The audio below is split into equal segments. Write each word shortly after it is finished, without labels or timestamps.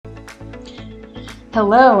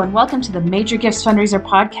Hello, and welcome to the Major Gifts Fundraiser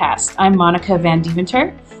podcast. I'm Monica Van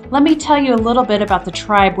Deventer. Let me tell you a little bit about the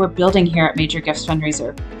tribe we're building here at Major Gifts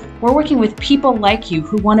Fundraiser. We're working with people like you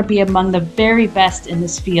who want to be among the very best in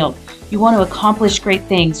this field. You want to accomplish great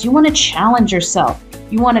things. You want to challenge yourself.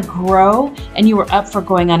 You want to grow, and you are up for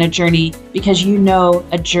going on a journey because you know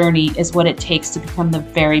a journey is what it takes to become the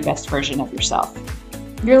very best version of yourself.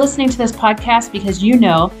 You're listening to this podcast because you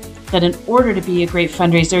know that in order to be a great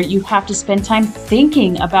fundraiser, you have to spend time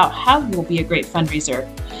thinking about how you'll be a great fundraiser.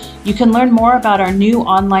 You can learn more about our new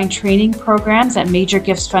online training programs at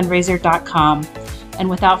majorgiftsfundraiser.com. And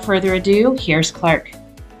without further ado, here's Clark.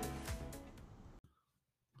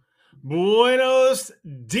 Buenos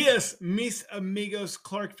dias, mis amigos.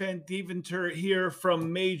 Clark Van Deventer here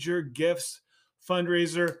from Major Gifts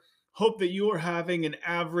Fundraiser. Hope that you are having an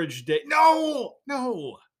average day. No.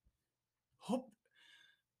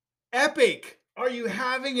 Epic. Are you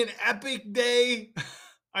having an epic day?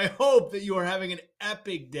 I hope that you are having an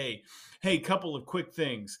epic day. Hey, couple of quick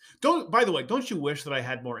things. By the way, don't you wish that I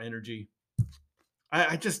had more energy?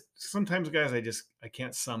 I just, sometimes guys, I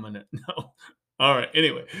can't summon it. No. All right.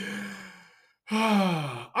 Anyway,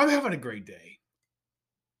 I'm having a great day.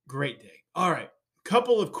 Great day. All right.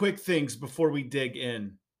 Couple of quick things before we dig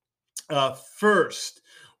in. First,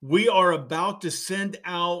 we are about to send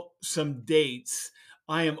out some dates.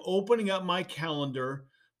 I am opening up my calendar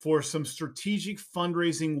for some strategic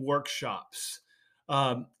fundraising workshops.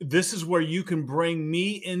 This is where you can bring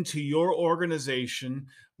me into your organization.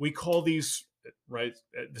 We call these, right?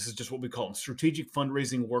 This is just what we call them, strategic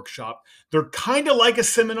fundraising workshop. They're kind of like a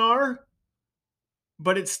seminar,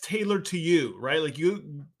 but it's tailored to you, right? Like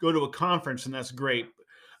you go to a conference and that's great.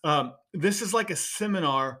 This is like a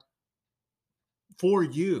seminar for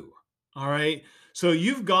you. All right. So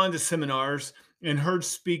you've gone to seminars and heard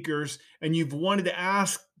speakers and you've wanted to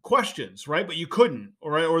ask questions, right? But you couldn't, all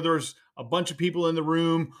right? Or there's a bunch of people in the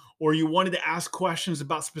room, or you wanted to ask questions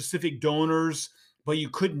about specific donors, but you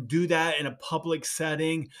couldn't do that in a public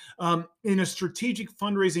setting. In a strategic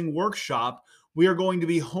fundraising workshop, we are going to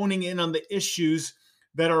be honing in on the issues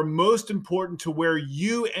that are most important to where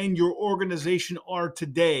you and your organization are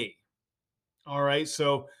today. All right.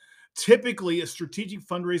 So typically, a strategic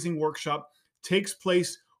fundraising workshop takes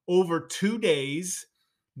place over 2 days.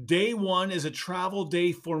 Day one is a travel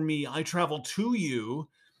day for me. I travel to you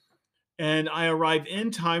and I arrive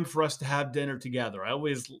in time for us to have dinner together.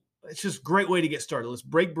 It's just a great way to get started. Let's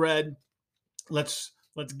break bread. Let's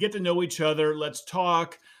get to know each other. Let's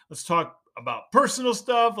talk. Let's talk about personal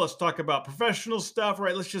stuff. Let's talk about professional stuff,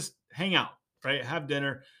 right? Let's just hang out, right? Have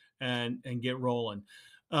dinner and get rolling.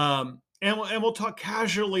 And we'll talk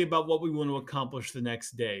casually about what we want to accomplish the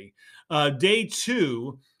next day. Day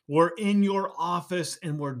two, we're in your office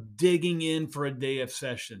and we're digging in for a day of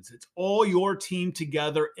sessions. It's all your team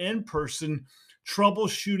together in person,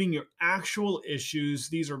 troubleshooting your actual issues.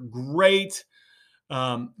 These are great.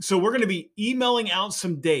 So we're going to be emailing out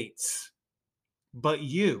some dates, but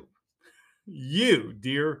you,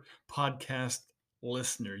 dear podcast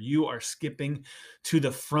listener, you are skipping to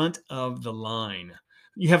the front of the line.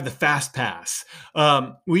 You have the fast pass.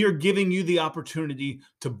 We are giving you the opportunity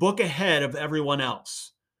to book ahead of everyone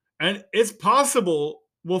else. And it's possible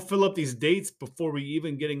we'll fill up these dates before we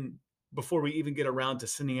even get around to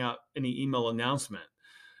sending out any email announcement.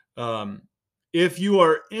 If you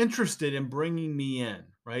are interested in bringing me in,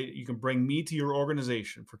 right, you can bring me to your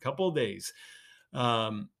organization for a couple of days.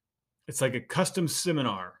 It's like a custom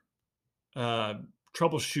seminar,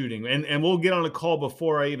 troubleshooting, and we'll get on a call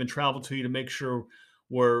before I even travel to you to make sure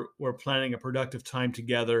we're planning a productive time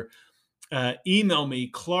together. Email me,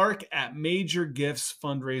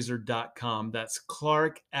 clark@majorgiftsfundraiser.com. That's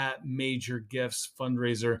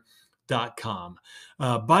clark@majorgiftsfundraiser.com.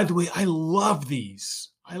 By the way, I love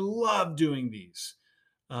these. I love doing these.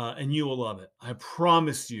 And you will love it. I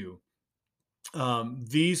promise you.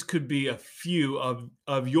 These could be a few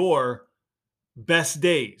of your best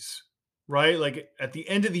days, right? Like at the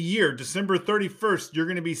end of the year, December 31st, you're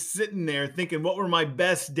going to be sitting there thinking, what were my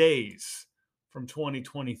best days from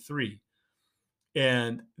 2023?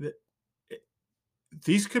 And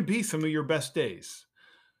these could be some of your best days.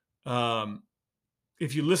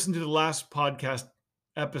 If you listen to the last podcast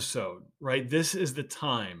episode, right, this is the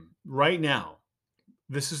time right now.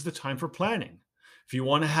 This is the time for planning. If you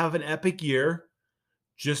want to have an epic year,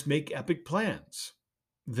 just make epic plans.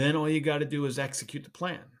 Then all you got to do is execute the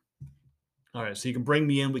plan. All right, so you can bring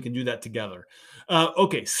me in. We can do that together.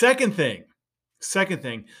 Okay, second thing.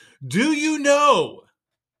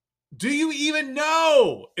 Do you even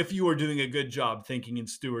know if you are doing a good job thinking and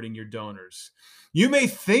stewarding your donors? You may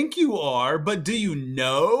think you are, but do you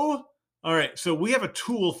know? All right. So we have a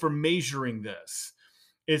tool for measuring this.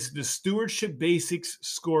 It's the Stewardship Basics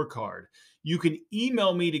Scorecard. You can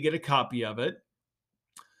email me to get a copy of it.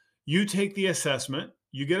 You take the assessment,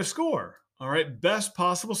 you get a score. All right. Best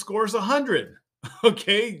possible score is 100.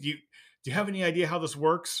 Okay. Do you have any idea how this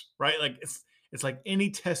works? Right? Like it's like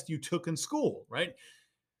any test you took in school, right?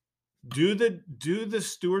 Do the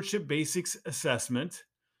Stewardship Basics assessment.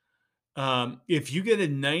 If you get a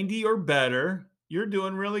 90 or better, you're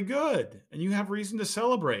doing really good and you have reason to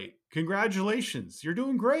celebrate. Congratulations. You're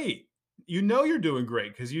doing great. You know you're doing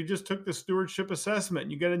great because you just took the stewardship assessment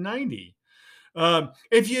and you get a 90.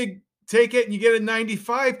 If you take it and you get a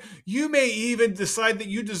 95, you may even decide that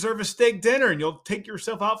you deserve a steak dinner and you'll take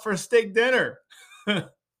yourself out for a steak dinner. If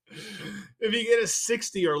you get a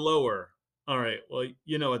 60 or lower, all right, well,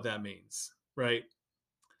 you know what that means, right?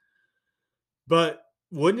 But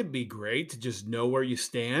wouldn't it be great to just know where you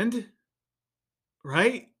stand?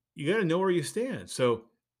 Right? You got to know where you stand. So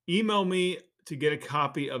email me to get a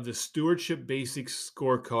copy of the Stewardship Basics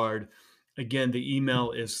Scorecard. Again, the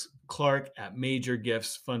email is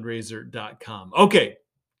clark@majorgiftsfundraiser.com. Okay.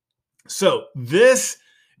 So this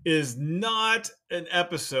is not an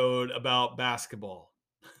episode about basketball.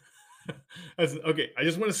 Okay. I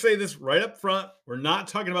just want to say this right up front. We're not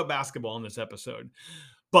talking about basketball in this episode.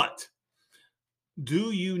 But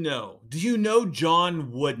do you know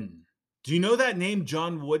John Wooden? Do you know that name,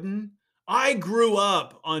 John Wooden? I grew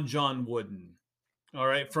up on John Wooden. All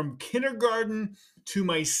right. From kindergarten to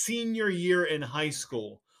my senior year in high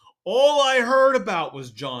school, all I heard about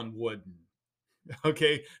was John Wooden.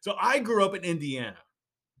 Okay. So I grew up in Indiana.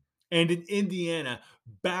 And in Indiana,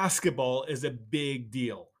 basketball is a big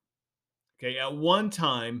deal. Okay. At one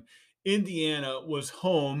time, Indiana was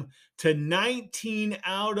home to 19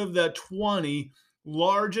 out of the 20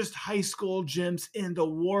 largest high school gyms in the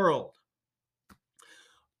world.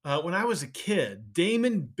 When I was a kid,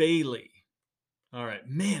 Damon Bailey. All right,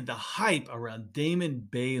 man, the hype around Damon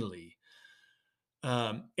Bailey.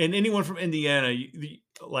 And anyone from Indiana,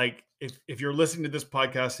 like if you're listening to this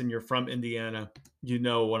podcast and you're from Indiana, you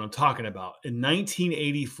know what I'm talking about. In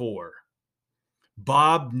 1984,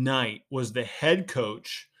 Bob Knight was the head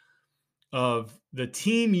coach of the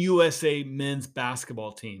Team USA men's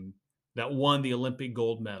basketball team that won the Olympic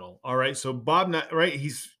gold medal. All right, so Bob Knight, right?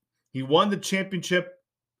 He won the championship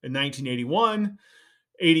in 1981.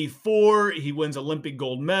 84, he wins Olympic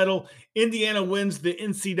gold medal. Indiana wins the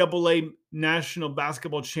NCAA National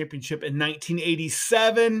Basketball Championship in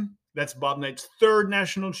 1987. That's Bob Knight's third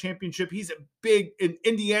national championship. He's in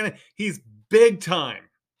Indiana, he's big time.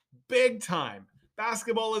 Big time.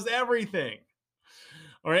 Basketball is everything.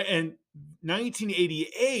 All right, and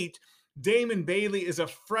 1988, Damon Bailey is a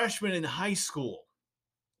freshman in high school.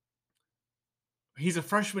 He's a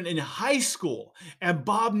freshman in high school, and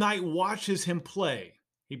Bob Knight watches him play.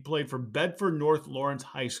 He played for Bedford North Lawrence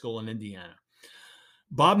High School in Indiana.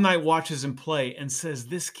 Bob Knight watches him play and says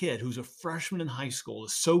this kid, who's a freshman in high school,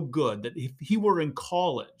 is so good that if he were in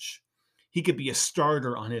college, he could be a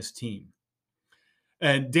starter on his team.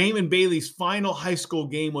 And Damon Bailey's final high school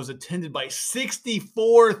game was attended by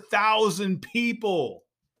 64,000 people.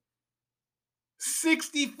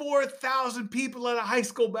 64,000 people at a high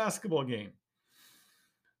school basketball game.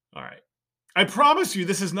 All right. I promise you,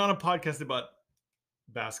 this is not a podcast about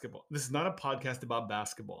basketball. This is not a podcast about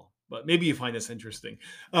basketball, but maybe you find this interesting.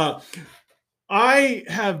 I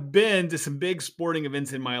have been to some big sporting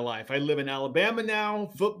events in my life. I live in Alabama now.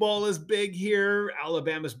 Football is big here.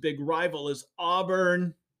 Alabama's big rival is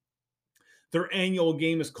Auburn. Their annual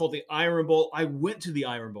game is called the Iron Bowl. I went to the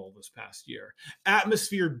Iron Bowl this past year.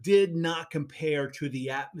 Atmosphere did not compare to the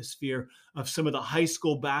atmosphere of some of the high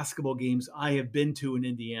school basketball games I have been to in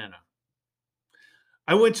Indiana.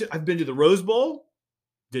 I've been to the Rose Bowl.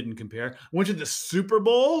 Didn't compare. I went to the Super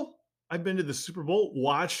Bowl. I've been to the Super Bowl,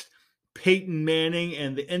 watched Peyton Manning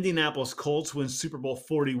and the Indianapolis Colts win Super Bowl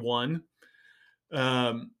 41.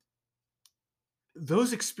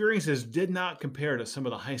 Those experiences did not compare to some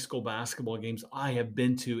of the high school basketball games I have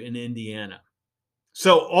been to in Indiana.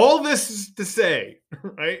 So all this is to say,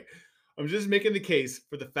 right? I'm just making the case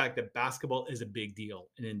for the fact that basketball is a big deal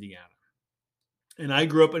in Indiana. And I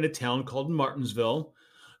grew up in a town called Martinsville,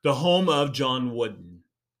 the home of John Wooden.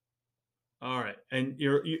 All right. And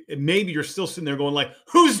maybe you're still sitting there going like,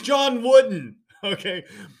 who's John Wooden? Okay.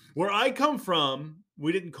 Where I come from,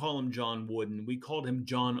 we didn't call him John Wooden. We called him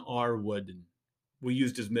John R. Wooden. We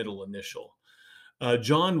used his middle initial.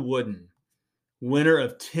 John Wooden, winner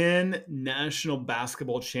of 10 national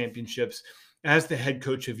basketball championships as the head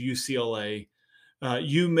coach of UCLA.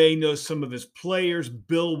 You may know some of his players,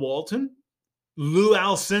 Bill Walton, Lou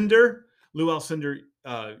Alcindor. Lou Alcindor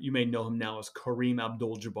you may know him now as Kareem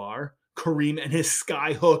Abdul-Jabbar. Kareem and his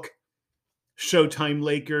Skyhook, Showtime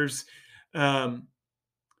Lakers. But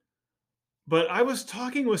I was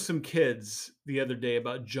talking with some kids the other day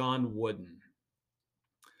about John Wooden,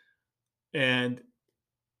 and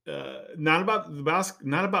not about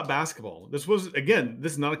not about basketball. This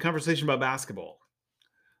is not a conversation about basketball.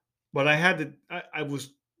 But I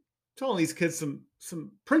was telling these kids some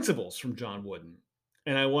principles from John Wooden,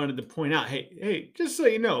 and I wanted to point out, hey, just so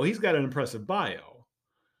you know, he's got an impressive bio.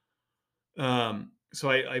 So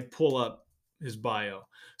I pull up his bio.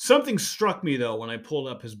 Something struck me though when I pulled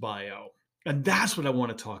up his bio, and that's what I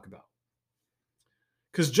want to talk about.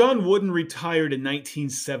 Because John Wooden retired in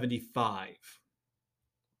 1975.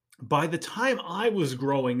 By the time I was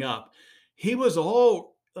growing up, he was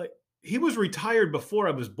retired before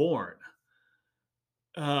I was born.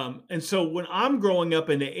 And so when I'm growing up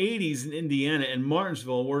in the 80s in Indiana and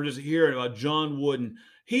Martinsville, we're just hearing about John Wooden.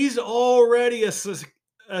 He's already a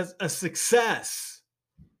success.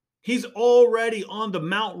 He's already on the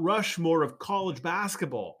Mount Rushmore of college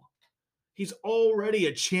basketball. He's already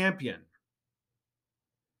a champion.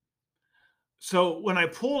 So when I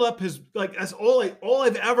pulled up that's all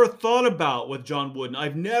I've ever thought about with John Wooden.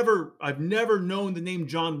 I've never known the name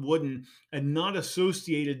John Wooden and not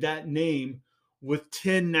associated that name with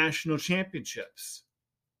 10 national championships.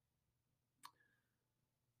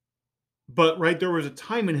 But there was a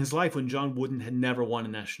time in his life when John Wooden had never won a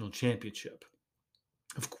national championship.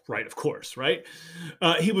 Of course, right?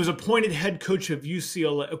 He was appointed head coach of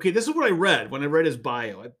UCLA. Okay, this is what I read when I read his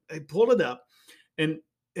bio. I pulled it up, and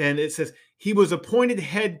it says he was appointed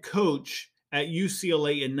head coach at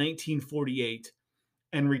UCLA in 1948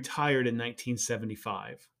 and retired in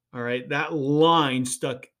 1975. All right, that line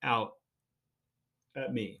stuck out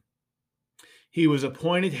at me. He was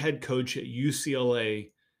appointed head coach at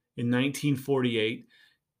UCLA in 1948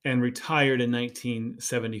 and retired in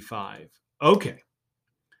 1975. Okay.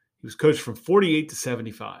 He was coached from 48 to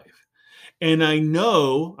 75. And I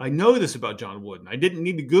know this about John Wooden. I didn't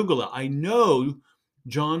need to Google it. I know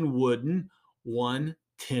John Wooden won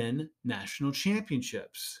 10 national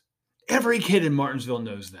championships. Every kid in Martinsville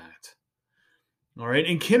knows that. All right.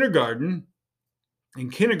 In kindergarten,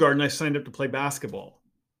 I signed up to play basketball.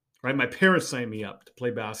 Right. My parents signed me up to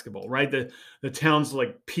play basketball. Right. The town's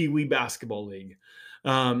like Pee Wee basketball league.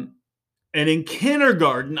 And in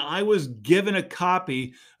kindergarten, I was given a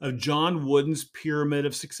copy of John Wooden's Pyramid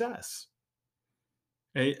of Success.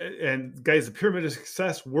 And guys, the Pyramid of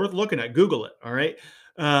Success, worth looking at. Google it. All right.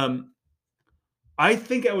 I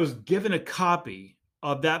think I was given a copy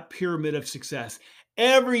of that Pyramid of Success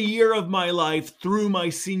every year of my life through my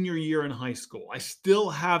senior year in high school. I still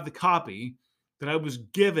have the copy that I was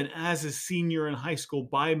given as a senior in high school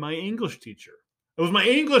by my English teacher. It was my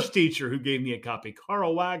English teacher who gave me a copy,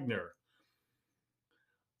 Carl Wagner.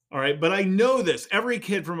 All right, but I know this. Every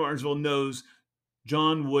kid from Martinsville knows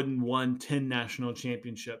John Wooden won 10 national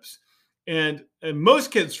championships. And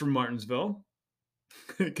most kids from Martinsville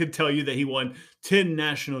could tell you that he won 10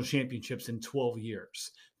 national championships in 12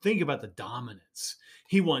 years. Think about the dominance.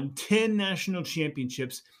 He won 10 national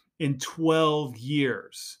championships in 12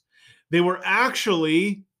 years. They were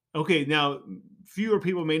actually, okay, now fewer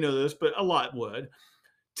people may know this, but a lot would,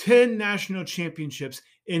 10 national championships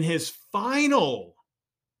in his final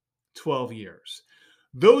 12 years.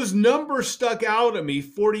 Those numbers stuck out at me,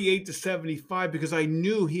 48 to 75, because I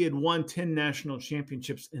knew he had won 10 national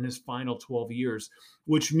championships in his final 12 years,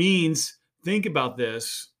 which means, think about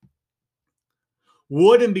this,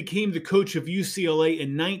 Wooden became the coach of UCLA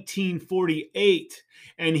in 1948,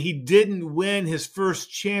 and he didn't win his first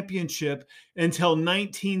championship until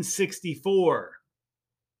 1964.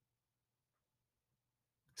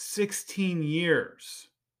 16 years.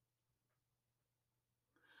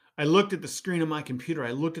 I looked at the screen of my computer.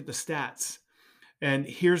 I looked at the stats. And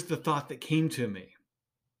here's the thought that came to me.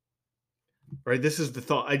 Right? This is the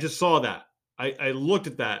thought. I just saw that. I looked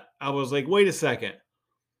at that. I was like, wait a second.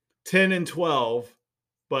 10 and 12,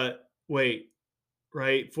 but wait,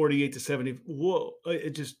 right? 48 to 70. Whoa.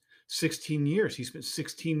 It just 16 years. He spent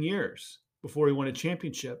 16 years before he won a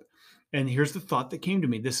championship. And here's the thought that came to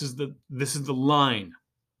me. This is the line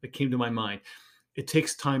that came to my mind. It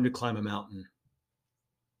takes time to climb a mountain.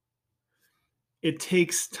 It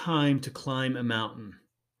takes time to climb a mountain.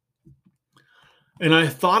 And I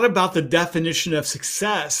thought about the definition of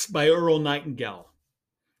success by Earl Nightingale.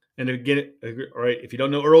 And again, all right, if you don't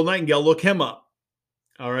know Earl Nightingale, look him up.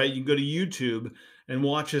 All right, you can go to YouTube and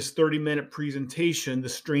watch his 30-minute presentation, The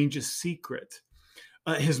Strangest Secret.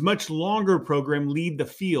 His much longer program, Lead the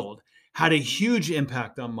Field, had a huge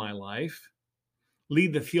impact on my life.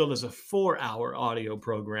 Lead the Field is a 4-hour audio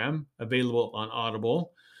program available on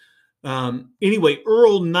Audible. Anyway,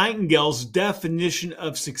 Earl Nightingale's definition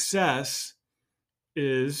of success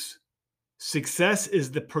is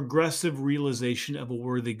the progressive realization of a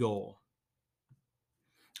worthy goal.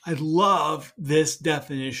 I love this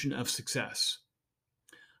definition of success.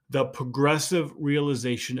 The progressive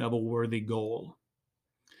realization of a worthy goal.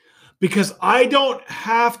 Because I don't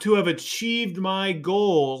have to have achieved my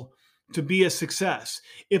goal to be a success.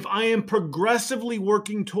 If I am progressively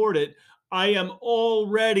working toward it, I am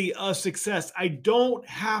already a success. I don't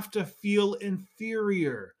have to feel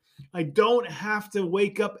inferior. I don't have to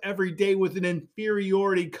wake up every day with an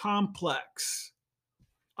inferiority complex.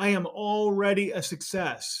 I am already a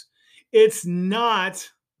success. It's not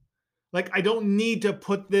like I don't need to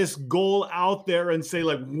put this goal out there and say,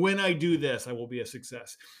 like, when I do this, I will be a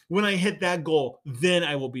success. When I hit that goal, then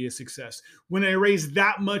I will be a success. When I raise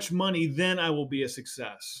that much money, then I will be a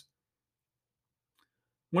success.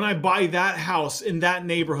 When I buy that house in that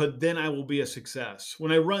neighborhood, then I will be a success.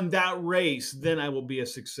 When I run that race, then I will be a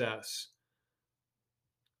success.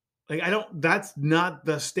 Like, that's not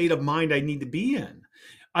the state of mind I need to be in.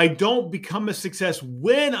 I don't become a success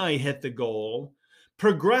when I hit the goal.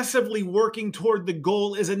 Progressively working toward the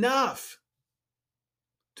goal is enough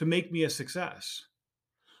to make me a success.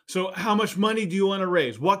 So how much money do you want to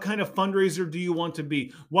raise? What kind of fundraiser do you want to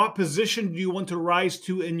be? What position do you want to rise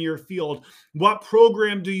to in your field? What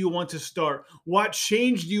program do you want to start? What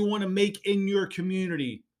change do you want to make in your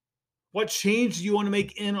community? What change do you want to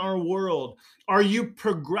make in our world? Are you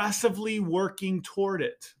progressively working toward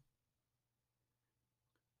it,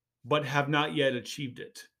 but have not yet achieved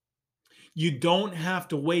it? You don't have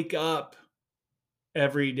to wake up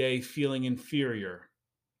every day feeling inferior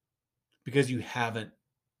because you haven't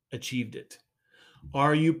achieved it.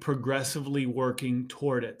 Are you progressively working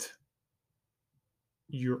toward it?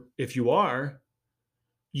 If you are,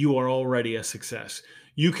 you are already a success.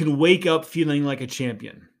 You can wake up feeling like a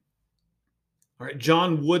champion. All right,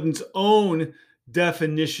 John Wooden's own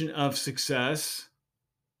definition of success.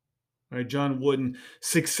 All right, John Wooden,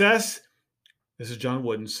 success. This is John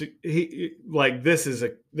Wooden. This is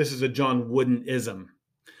a John Woodenism.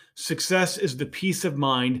 Success is the peace of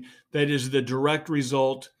mind that is the direct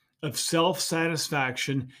result of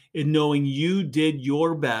self-satisfaction in knowing you did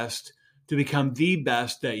your best to become the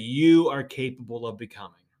best that you are capable of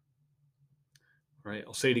becoming. Right?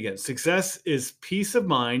 I'll say it again. Success is peace of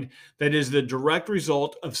mind that is the direct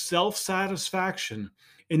result of self-satisfaction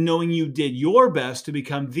in knowing you did your best to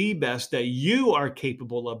become the best that you are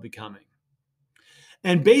capable of becoming.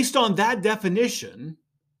 And based on that definition,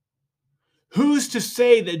 who's to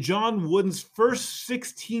say that John Wooden's first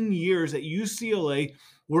 16 years at UCLA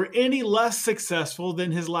were any less successful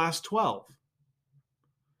than his last 12?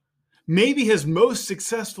 Maybe his most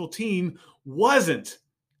successful team wasn't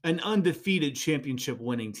an undefeated championship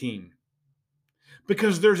winning team,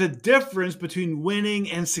 because there's a difference between winning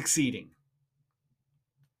and succeeding,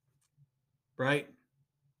 right?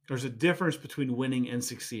 There's a difference between winning and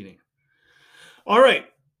succeeding. All right.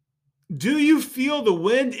 Do you feel the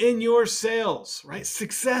wind in your sails, right?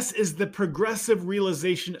 Success is the progressive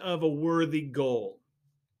realization of a worthy goal.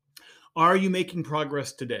 Are you making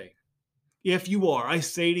progress today? If you are, I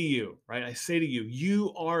say to you, right? I say to you,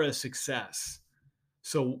 you are a success.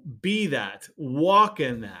 So be that, walk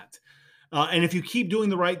in that. And if you keep doing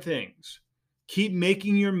the right things, keep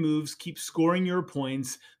making your moves, keep scoring your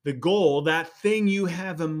points, the goal, that thing you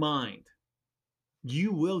have in mind,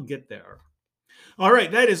 you will get there. All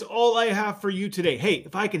right, that is all I have for you today. Hey,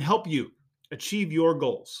 if I can help you achieve your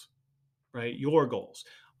goals, right? Your goals,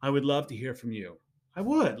 I would love to hear from you. I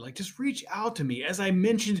would just reach out to me. As I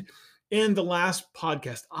mentioned in the last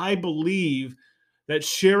podcast, I believe that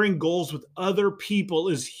sharing goals with other people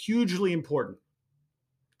is hugely important.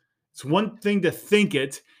 It's one thing to think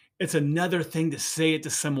it, it's another thing to say it to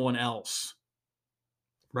someone else,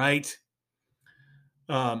 right?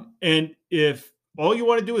 And if all you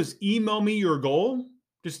want to do is email me your goal,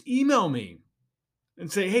 just email me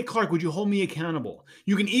and say, hey, Clark, would you hold me accountable?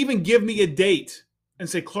 You can even give me a date and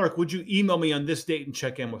say, Clark, would you email me on this date and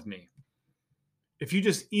check in with me? If you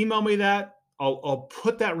just email me that, I'll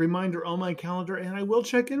put that reminder on my calendar and I will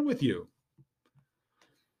check in with you.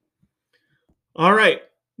 All right.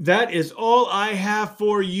 That is all I have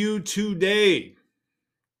for you today.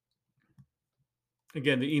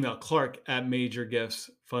 Again, the email,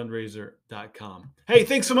 clark@majorgiftsfundraiser.com. Hey,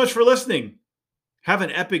 thanks so much for listening. Have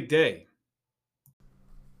an epic day.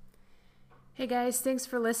 Hey guys, thanks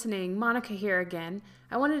for listening. Monica here again.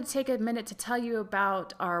 I wanted to take a minute to tell you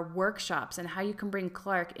about our workshops and how you can bring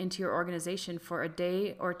Clark into your organization for a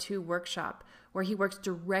day or two workshop. where he works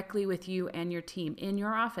directly with you and your team in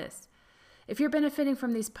your office. If you're benefiting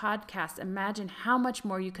from these podcasts, imagine how much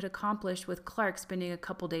more you could accomplish with Clark spending a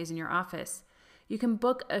couple days in your office. You can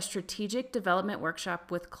book a strategic development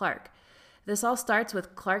workshop with Clark. This all starts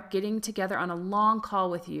with Clark getting together on a long call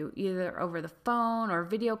with you, either over the phone or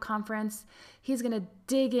video conference. He's going to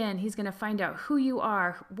dig in. He's going to find out who you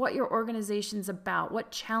are, what your organization's about,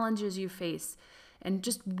 what challenges you face, and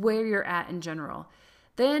just where you're at in general.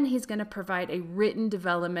 Then he's going to provide a written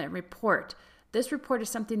development report. This report is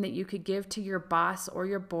something that you could give to your boss or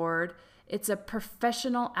your board. It's a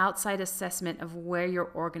professional outside assessment of where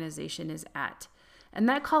your organization is at. And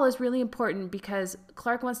that call is really important because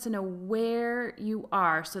Clark wants to know where you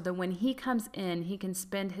are so that when he comes in, he can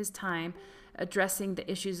spend his time addressing the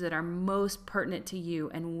issues that are most pertinent to you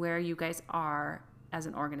and where you guys are as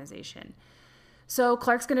an organization. So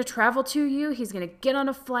Clark's going to travel to you. He's going to get on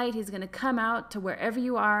a flight. He's going to come out to wherever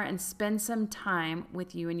you are and spend some time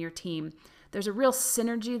with you and your team. There's a real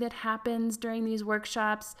synergy that happens during these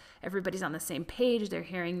workshops. Everybody's on the same page. They're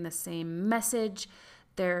hearing the same message.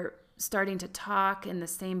 They're starting to talk in the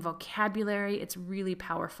same vocabulary. It's really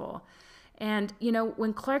powerful. And,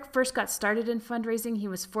 when Clark first got started in fundraising, he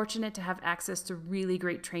was fortunate to have access to really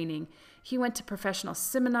great training. He went to professional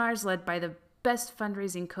seminars led by the best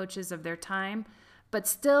fundraising coaches of their time, but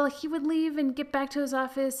still he would leave and get back to his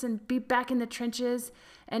office and be back in the trenches.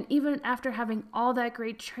 And even after having all that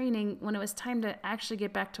great training, when it was time to actually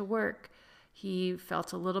get back to work, he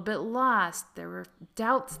felt a little bit lost. There were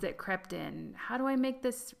doubts that crept in. How do I make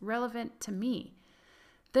this relevant to me?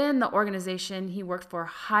 Then the organization he worked for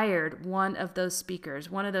hired one of those speakers,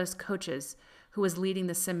 one of those coaches who was leading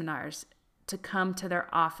the seminars, to come to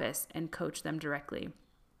their office and coach them directly.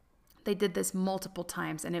 They did this multiple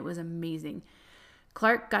times, and it was amazing.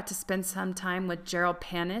 Clark got to spend some time with Gerald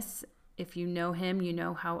Panis. If you know him, you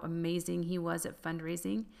know how amazing he was at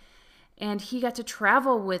fundraising. And he got to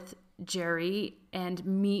travel with Jerry and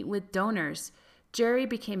meet with donors. Jerry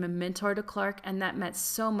became a mentor to Clark, and that meant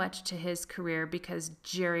so much to his career because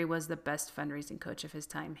Jerry was the best fundraising coach of his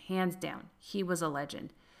time, hands down. He was a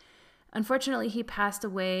legend. Unfortunately, he passed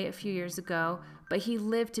away a few years ago, but he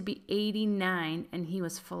lived to be 89, and he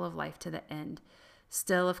was full of life to the end.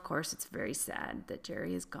 Still, of course, it's very sad that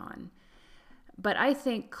Jerry is gone. But I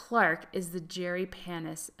think Clark is the Jerry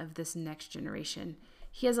Panis of this next generation.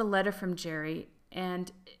 He has a letter from Jerry,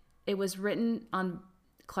 and it was written on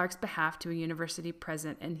Clark's behalf to a university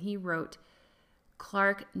president, and he wrote,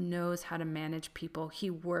 "Clark knows how to manage people. He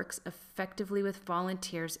works effectively with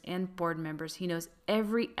volunteers and board members. He knows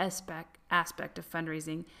every aspect of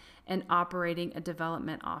fundraising and operating a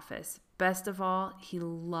development office. Best of all, he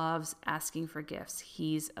loves asking for gifts.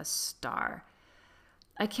 He's a star."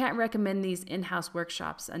 I can't recommend these in-house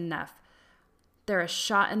workshops enough. They're a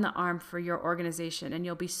shot in the arm for your organization, and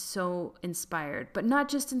you'll be so inspired. But not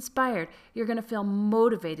just inspired, you're going to feel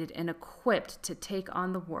motivated and equipped to take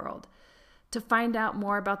on the world. To find out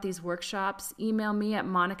more about these workshops, email me at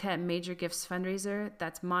Monica@Major Gifts Fundraiser.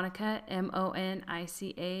 That's Monica,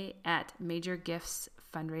 Monica,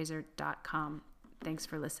 @MajorGiftsFundraiser.com. Thanks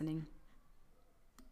for listening.